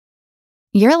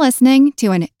You're listening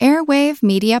to an Airwave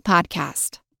Media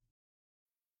Podcast.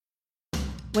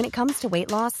 When it comes to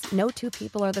weight loss, no two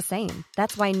people are the same.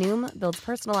 That's why Noom builds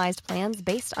personalized plans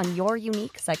based on your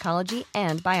unique psychology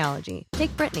and biology.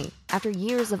 Take Brittany. After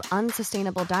years of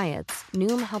unsustainable diets,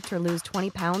 Noom helped her lose 20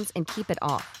 pounds and keep it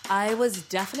off. I was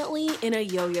definitely in a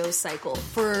yo-yo cycle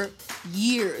for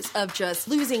years of just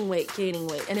losing weight, gaining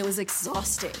weight, and it was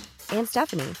exhausting. And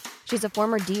Stephanie. She's a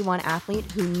former D1 athlete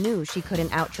who knew she couldn't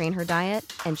outtrain her diet,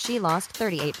 and she lost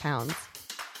 38 pounds.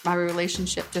 My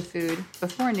relationship to food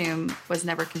before Noom was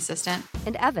never consistent.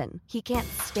 And Evan, he can't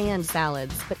stand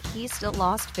salads, but he still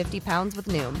lost 50 pounds with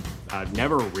Noom. I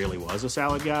never really was a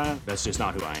salad guy. That's just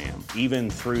not who I am. Even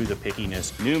through the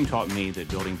pickiness, Noom taught me that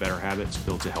building better habits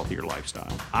builds a healthier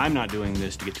lifestyle. I'm not doing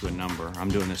this to get to a number. I'm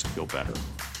doing this to feel better.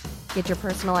 Get your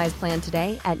personalized plan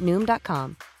today at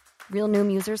Noom.com. Real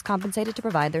Noom users compensated to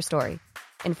provide their story.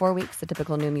 In 4 weeks, the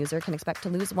typical Noom user can expect to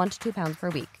lose 1 to 2 pounds per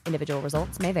week. Individual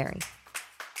results may vary.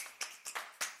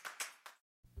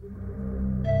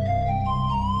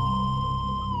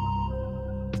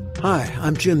 Hi,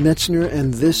 I'm Jim Metzner,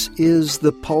 and this is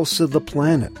The Pulse of the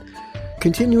Planet.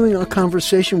 Continuing our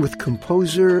conversation with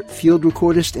composer, field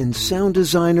recordist, and sound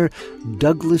designer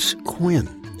Douglas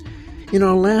Quinn. In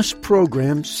our last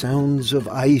program, sounds of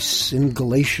ice and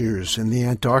glaciers in the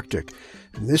Antarctic.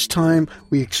 And this time,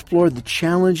 we explored the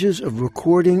challenges of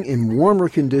recording in warmer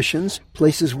conditions,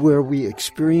 places where we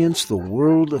experience the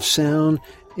world of sound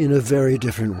in a very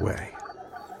different way.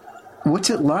 What's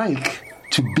it like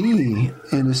to be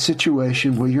in a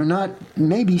situation where you're not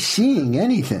maybe seeing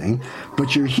anything,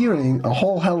 but you're hearing a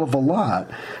whole hell of a lot?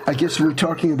 I guess we're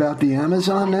talking about the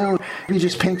Amazon now. You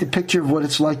just paint a picture of what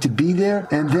it's like to be there,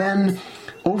 and then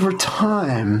over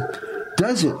time,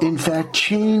 does it in fact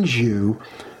change you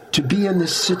to be in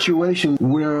this situation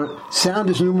where sound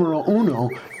is numero uno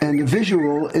and the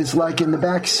visual is like in the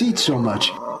back seat so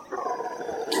much?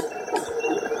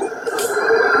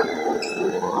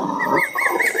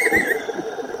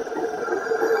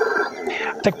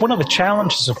 I think one of the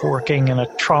challenges of working in a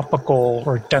tropical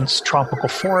or dense tropical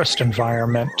forest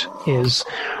environment is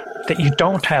that you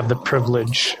don't have the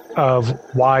privilege of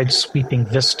wide sweeping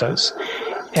vistas.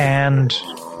 And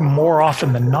more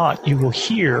often than not, you will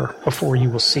hear before you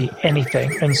will see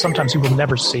anything. And sometimes you will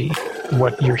never see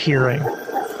what you're hearing.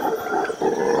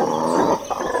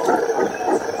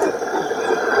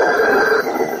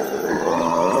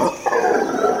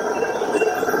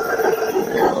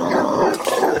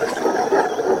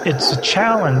 It's a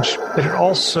challenge, but it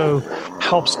also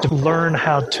helps to learn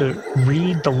how to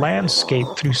read the landscape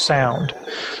through sound.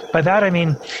 By that I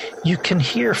mean you can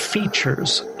hear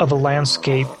features of a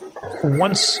landscape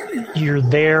once you're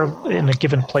there in a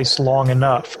given place long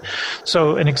enough.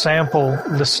 So an example,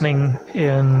 listening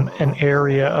in an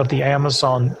area of the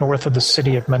Amazon north of the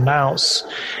city of Manaus,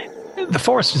 the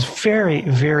forest is very,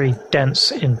 very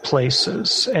dense in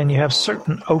places, and you have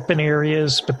certain open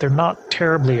areas, but they're not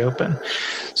terribly open.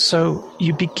 So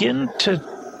you begin to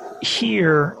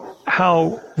hear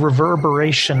how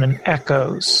reverberation and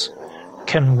echoes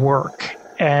can work,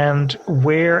 and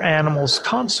where animals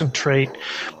concentrate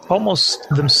almost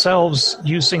themselves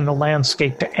using the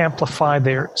landscape to amplify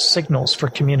their signals for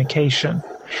communication.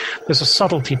 There's a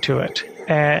subtlety to it.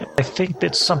 And I think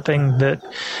that's something that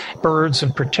birds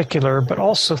in particular, but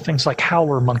also things like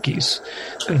howler monkeys,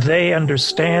 they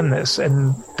understand this,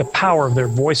 and the power of their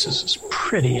voices is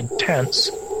pretty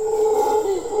intense.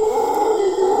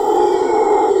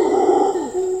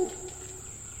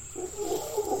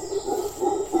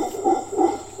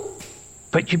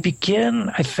 But you begin,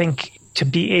 I think, to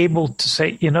be able to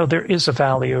say, there is a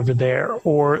valley over there,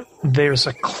 or there's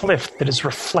a cliff that is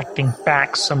reflecting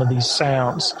back some of these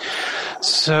sounds.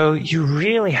 So you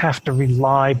really have to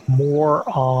rely more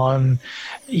on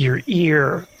your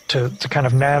ear to kind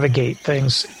of navigate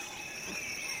things.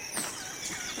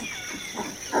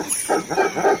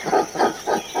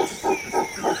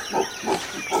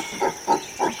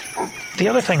 The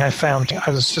other thing I found,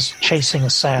 I was just chasing a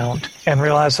sound and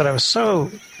realized that I was so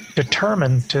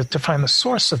determined to find the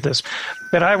source of this,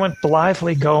 that I went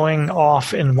blithely going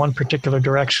off in one particular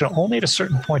direction, only at a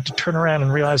certain point to turn around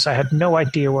and realize I had no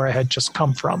idea where I had just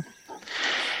come from.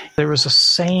 There was a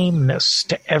sameness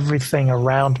to everything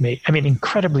around me. I mean,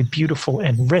 incredibly beautiful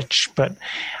and rich, but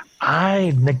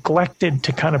I neglected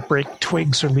to kind of break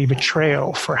twigs or leave a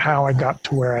trail for how I got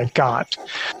to where I got.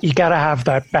 You got to have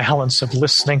that balance of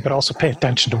listening, but also pay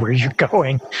attention to where you're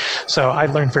going. So I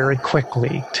learned very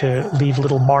quickly to leave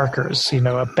little markers,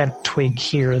 a bent twig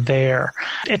here or there.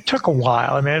 It took a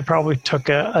while. I mean, it probably took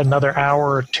another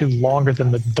hour or two longer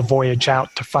than the voyage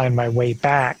out to find my way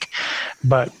back.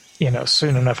 But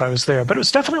soon enough I was there. But it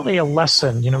was definitely a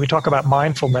lesson. We talk about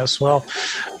mindfulness. Well,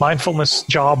 mindfulness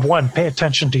job one, pay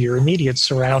attention to your immediate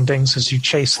surroundings as you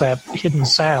chase that hidden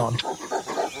sound.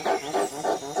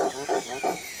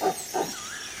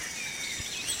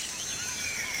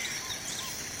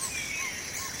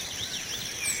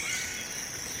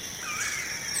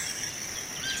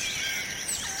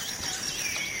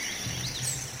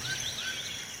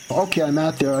 Okay, I'm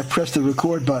out there. I pressed the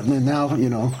record button, and now,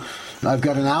 I've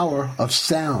got an hour of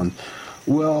sound.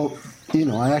 Well,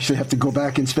 I actually have to go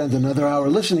back and spend another hour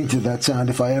listening to that sound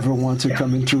if I ever want to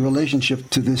come into relationship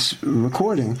to this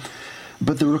recording.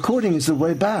 But the recording is the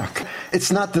way back.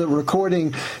 It's not the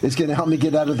recording is going to help me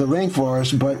get out of the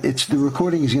rainforest, but it's the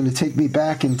recording is going to take me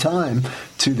back in time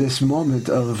to this moment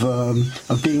of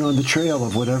being on the trail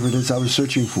of whatever it is I was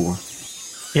searching for.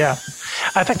 Yeah.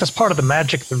 I think that's part of the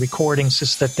magic of the recordings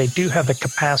is that they do have the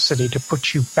capacity to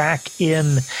put you back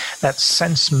in that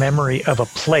sense memory of a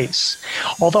place.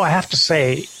 Although I have to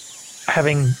say,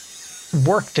 having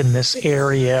worked in this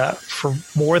area for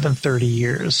more than 30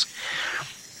 years,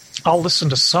 I'll listen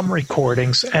to some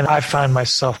recordings and I find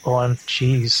myself going,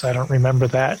 geez, I don't remember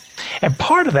that. And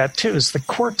part of that, too, is the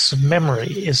quirks of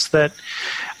memory is that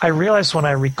I realize when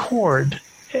I record,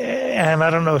 and I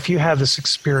don't know if you have this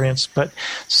experience, but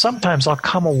sometimes I'll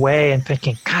come away and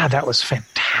thinking, God, that was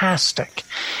fantastic.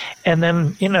 And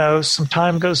then, some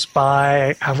time goes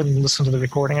by, I wouldn't listen to the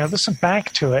recording, I listen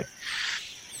back to it,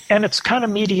 and it's kind of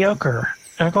mediocre.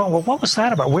 And I go, well, what was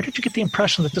that about? Where did you get the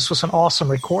impression that this was an awesome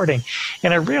recording?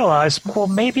 And I realized, well,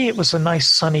 maybe it was a nice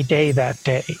sunny day that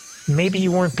day. Maybe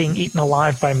you weren't being eaten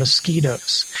alive by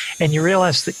mosquitoes. And you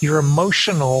realize that your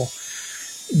emotional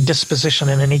disposition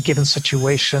in any given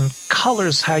situation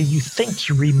colors how you think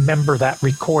you remember that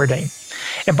recording.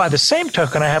 And by the same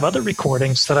token, I have other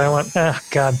recordings that I went,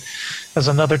 God, there's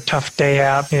another tough day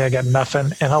out. I got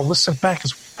nothing. And I'll listen back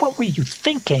as, what were you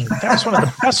thinking? That was one of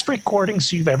the best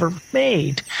recordings you've ever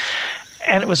made.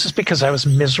 And it was just because I was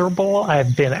miserable. I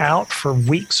had been out for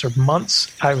weeks or months.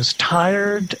 I was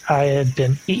tired. I had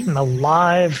been eaten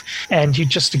alive. And you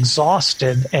just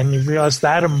exhausted. And you realize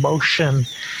that emotion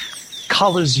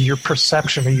colors your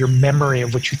perception or your memory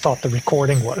of what you thought the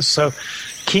recording was. So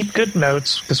keep good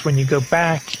notes, because when you go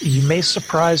back, you may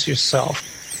surprise yourself.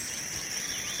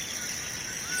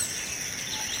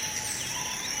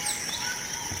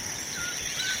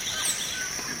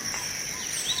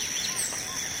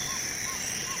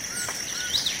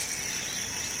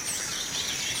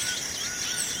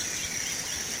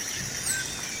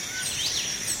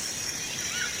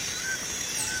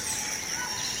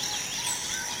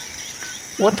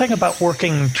 One thing about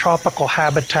working in tropical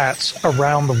habitats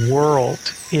around the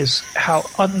world is how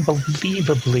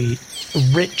unbelievably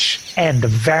rich and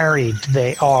varied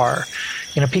they are.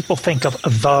 People think of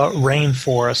the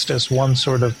rainforest as one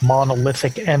sort of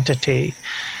monolithic entity,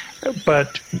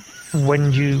 but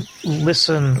when you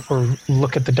listen or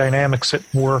look at the dynamics at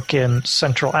work in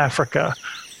Central Africa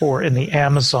or in the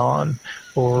Amazon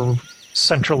or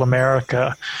Central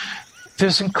America,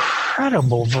 there's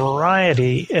incredible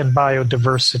variety and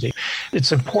biodiversity.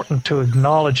 It's important to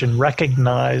acknowledge and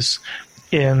recognize,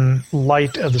 in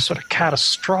light of the sort of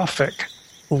catastrophic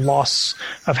loss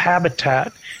of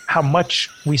habitat, how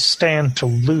much we stand to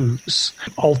lose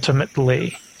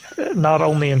ultimately, not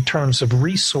only in terms of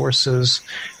resources,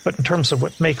 but in terms of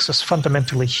what makes us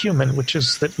fundamentally human, which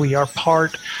is that we are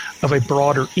part of a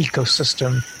broader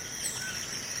ecosystem.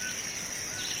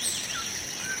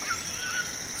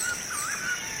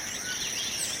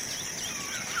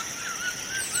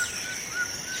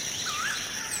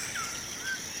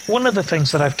 One of the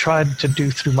things that I've tried to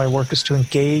do through my work is to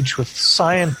engage with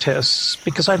scientists,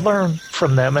 because I learn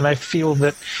from them, and I feel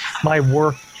that my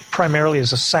work, primarily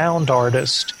as a sound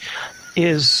artist,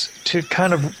 is to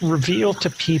kind of reveal to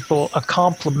people a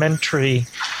complementary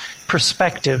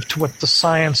perspective to what the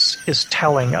science is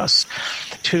telling us,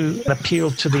 to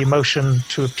appeal to the emotion,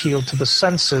 to appeal to the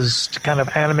senses, to kind of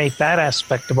animate that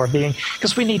aspect of our being,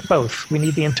 because we need both. We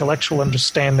need the intellectual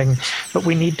understanding, but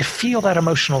we need to feel that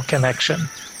emotional connection.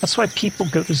 That's why people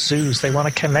go to zoos. They want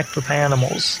to connect with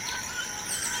animals.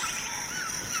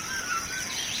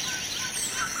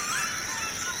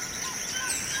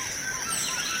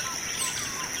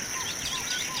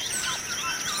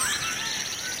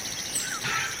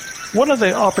 One of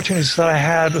the opportunities that I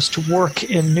had was to work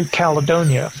in New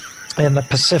Caledonia in the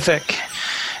Pacific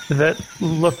that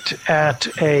looked at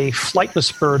a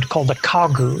flightless bird called a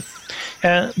kagu.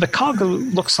 And the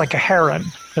kagu looks like a heron,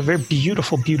 a very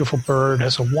beautiful, beautiful bird,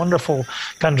 has a wonderful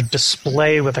kind of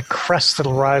display with a crest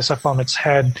that'll rise up on its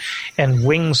head and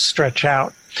wings stretch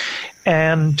out.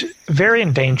 and very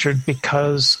endangered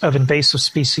because of invasive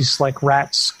species like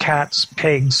rats, cats,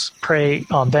 pigs prey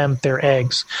on them, their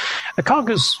eggs. The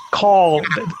kagu's call,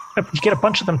 if you get a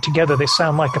bunch of them together, they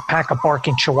sound like a pack of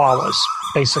barking chihuahuas,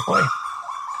 basically.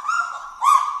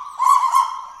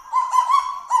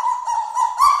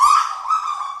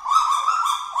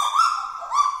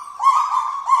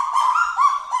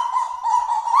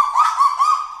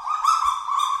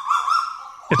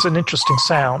 It's an interesting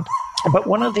sound. But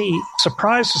one of the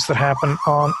surprises that happened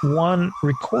on one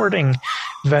recording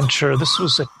venture, this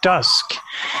was at dusk.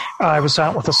 I was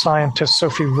out with a scientist,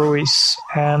 Sophie Ruiz,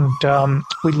 and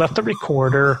we left the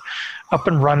recorder up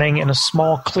and running in a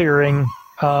small clearing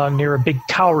near a big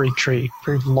kauri tree,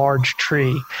 very large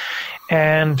tree,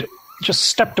 and just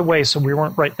stepped away so we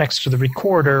weren't right next to the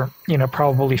recorder,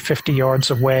 probably 50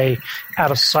 yards away, out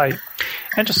of sight,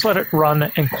 and just let it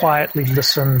run and quietly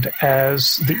listened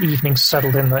as the evening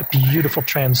settled in, that beautiful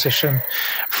transition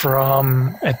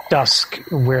from at dusk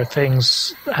where you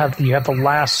have the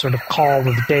last sort of call of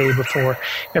the day before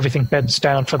everything beds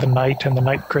down for the night and the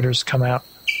night critters come out.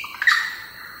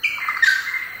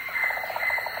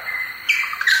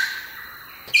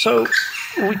 So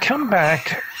we come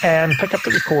back and pick up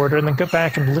the recorder and then go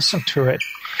back and listen to it.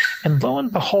 And lo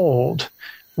and behold,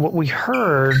 what we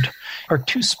heard are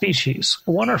two species.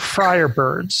 One are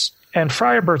friarbirds, and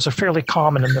friarbirds are fairly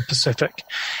common in the Pacific.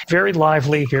 Very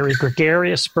lively, very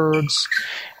gregarious birds.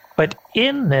 But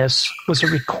in this was a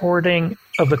recording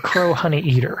of the crow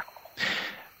honeyeater.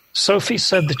 Sophie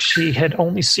said that she had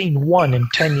only seen one in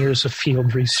 10 years of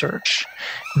field research.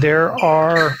 There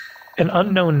are an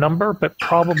unknown number, but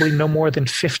probably no more than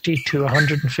 50 to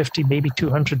 150, maybe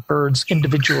 200 birds,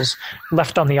 individuals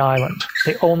left on the island.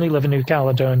 They only live in New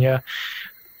Caledonia.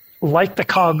 Like the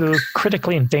kagu,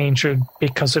 critically endangered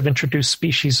because of introduced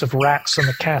species of rats and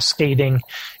the cascading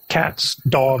cats,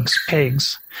 dogs,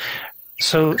 pigs.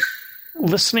 So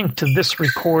listening to this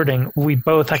recording,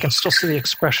 I can still see the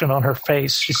expression on her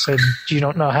face. She said, "You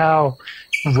don't know how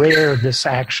rare this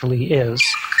actually is."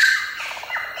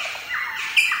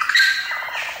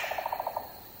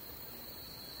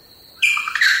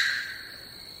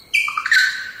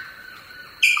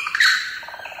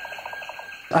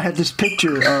 I had this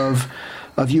picture of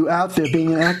you out there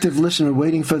being an active listener,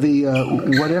 waiting for the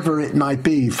whatever it might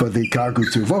be for the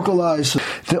kagu to vocalize.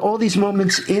 All these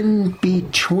moments in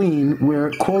between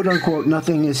where, quote unquote,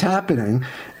 nothing is happening,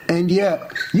 and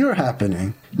yet you're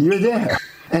happening. You're there.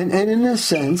 And in a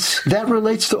sense, that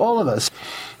relates to all of us.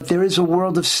 There is a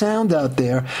world of sound out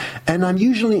there, and I'm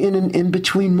usually in an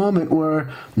in-between moment where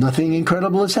nothing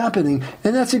incredible is happening,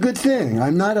 and that's a good thing.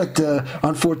 I'm not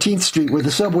on 14th Street where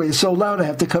the subway is so loud I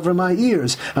have to cover my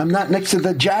ears. I'm not next to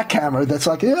the jackhammer that's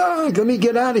like, let me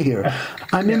get out of here.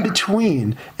 I'm in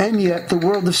between, and yet the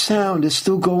world of sound is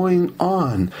still going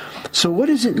on. So what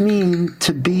does it mean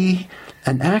to be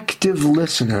an active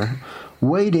listener,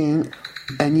 waiting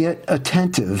and yet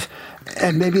attentive?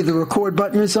 And maybe the record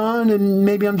button is on, and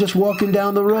maybe I'm just walking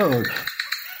down the road.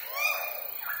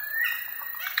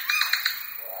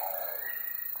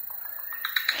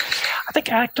 I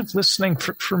think active listening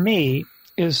for me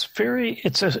is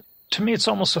to me, it's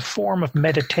almost a form of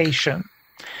meditation.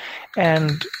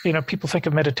 And, people think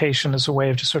of meditation as a way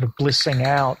of just sort of blissing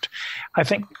out. I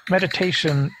think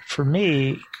meditation for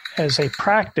me as a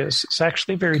practice is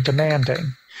actually very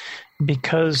demanding,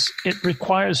 because it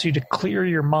requires you to clear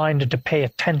your mind and to pay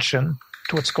attention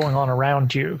to what's going on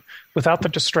around you without the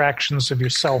distractions of your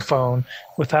cell phone,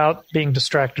 without being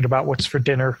distracted about what's for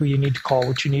dinner, who you need to call,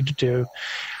 what you need to do,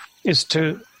 is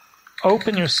to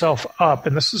open yourself up.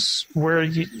 And this is where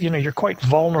you're quite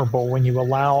vulnerable when you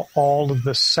allow all of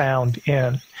this sound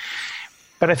in.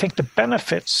 But I think the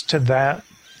benefits to that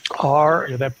are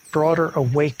that broader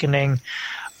awakening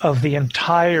of the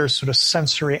entire sort of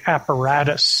sensory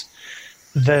apparatus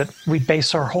that we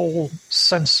base our whole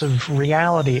sense of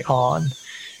reality on.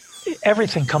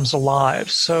 Everything comes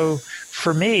alive. So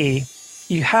for me,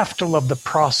 you have to love the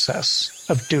process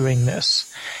of doing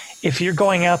this. If you're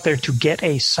going out there to get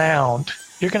a sound,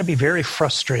 you're going to be very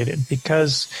frustrated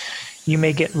because you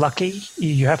may get lucky.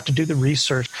 You have to do the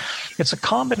research. It's a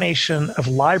combination of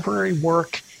library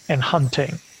work and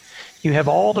hunting. You have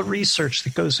all the research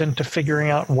that goes into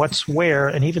figuring out what's where,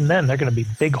 and even then, there are going to be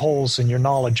big holes in your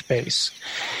knowledge base.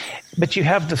 But you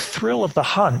have the thrill of the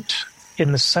hunt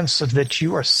in the sense of that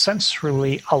you are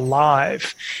sensorily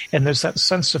alive. And there's that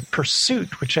sense of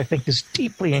pursuit, which I think is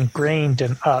deeply ingrained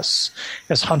in us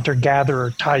as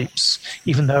hunter-gatherer types,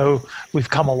 even though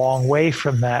we've come a long way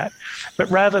from that.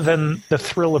 But rather than the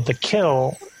thrill of the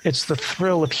kill, it's the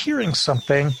thrill of hearing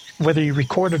something. Whether you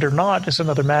record it or not is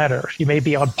another matter. You may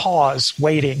be on pause,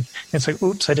 waiting, and say,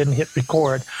 oops, I didn't hit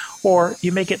record. Or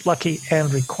you may get lucky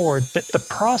and record. But the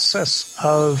process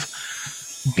of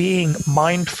being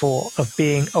mindful, of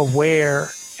being aware,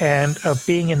 and of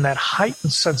being in that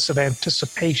heightened sense of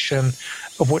anticipation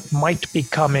of what might be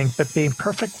coming, but being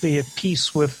perfectly at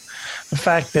peace with the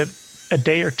fact that a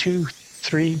day or 2,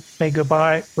 3 may go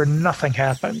by where nothing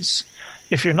happens.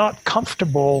 If you're not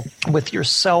comfortable with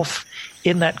yourself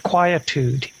in that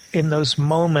quietude, in those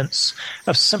moments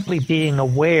of simply being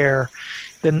aware,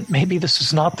 then maybe this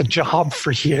is not the job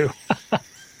for you.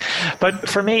 But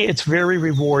for me, it's very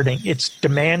rewarding. It's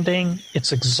demanding.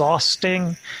 It's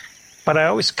exhausting. But I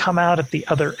always come out at the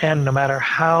other end, no matter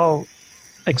how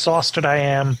exhausted I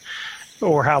am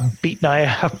or how beaten I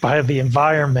am by the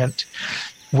environment,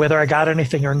 whether I got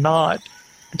anything or not,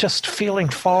 just feeling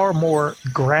far more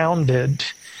grounded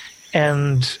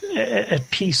and at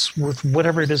peace with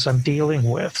whatever it is I'm dealing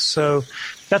with. So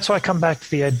that's why I come back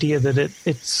to the idea that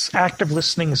it's active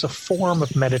listening is a form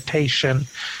of meditation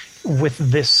with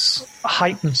this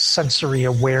heightened sensory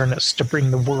awareness to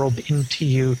bring the world into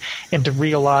you and to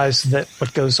realize that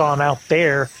what goes on out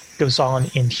there goes on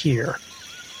in here.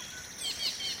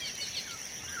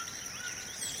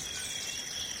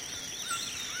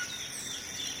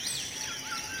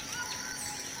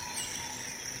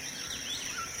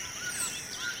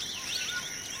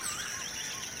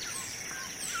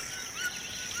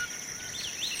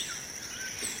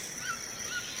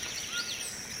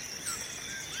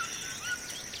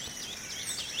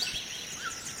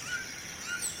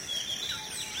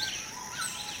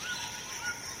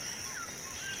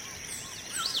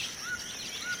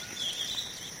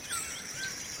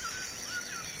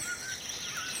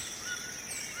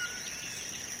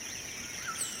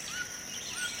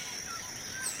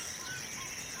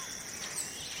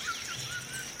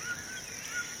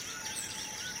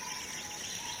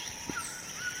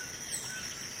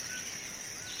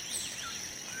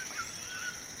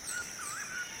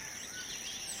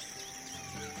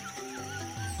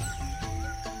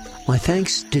 My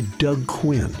thanks to Doug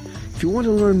Quinn. If you want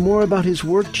to learn more about his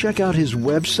work, check out his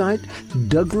website,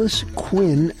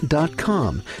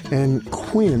 DouglasQuinn.com. And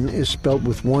Quinn is spelled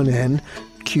with one N,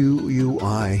 Quin.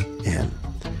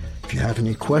 If you have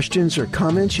any questions or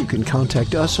comments, you can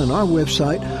contact us on our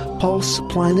website,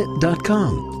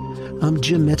 pulseplanet.com. I'm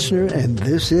Jim Metzner, and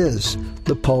this is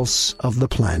The Pulse of the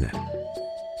Planet.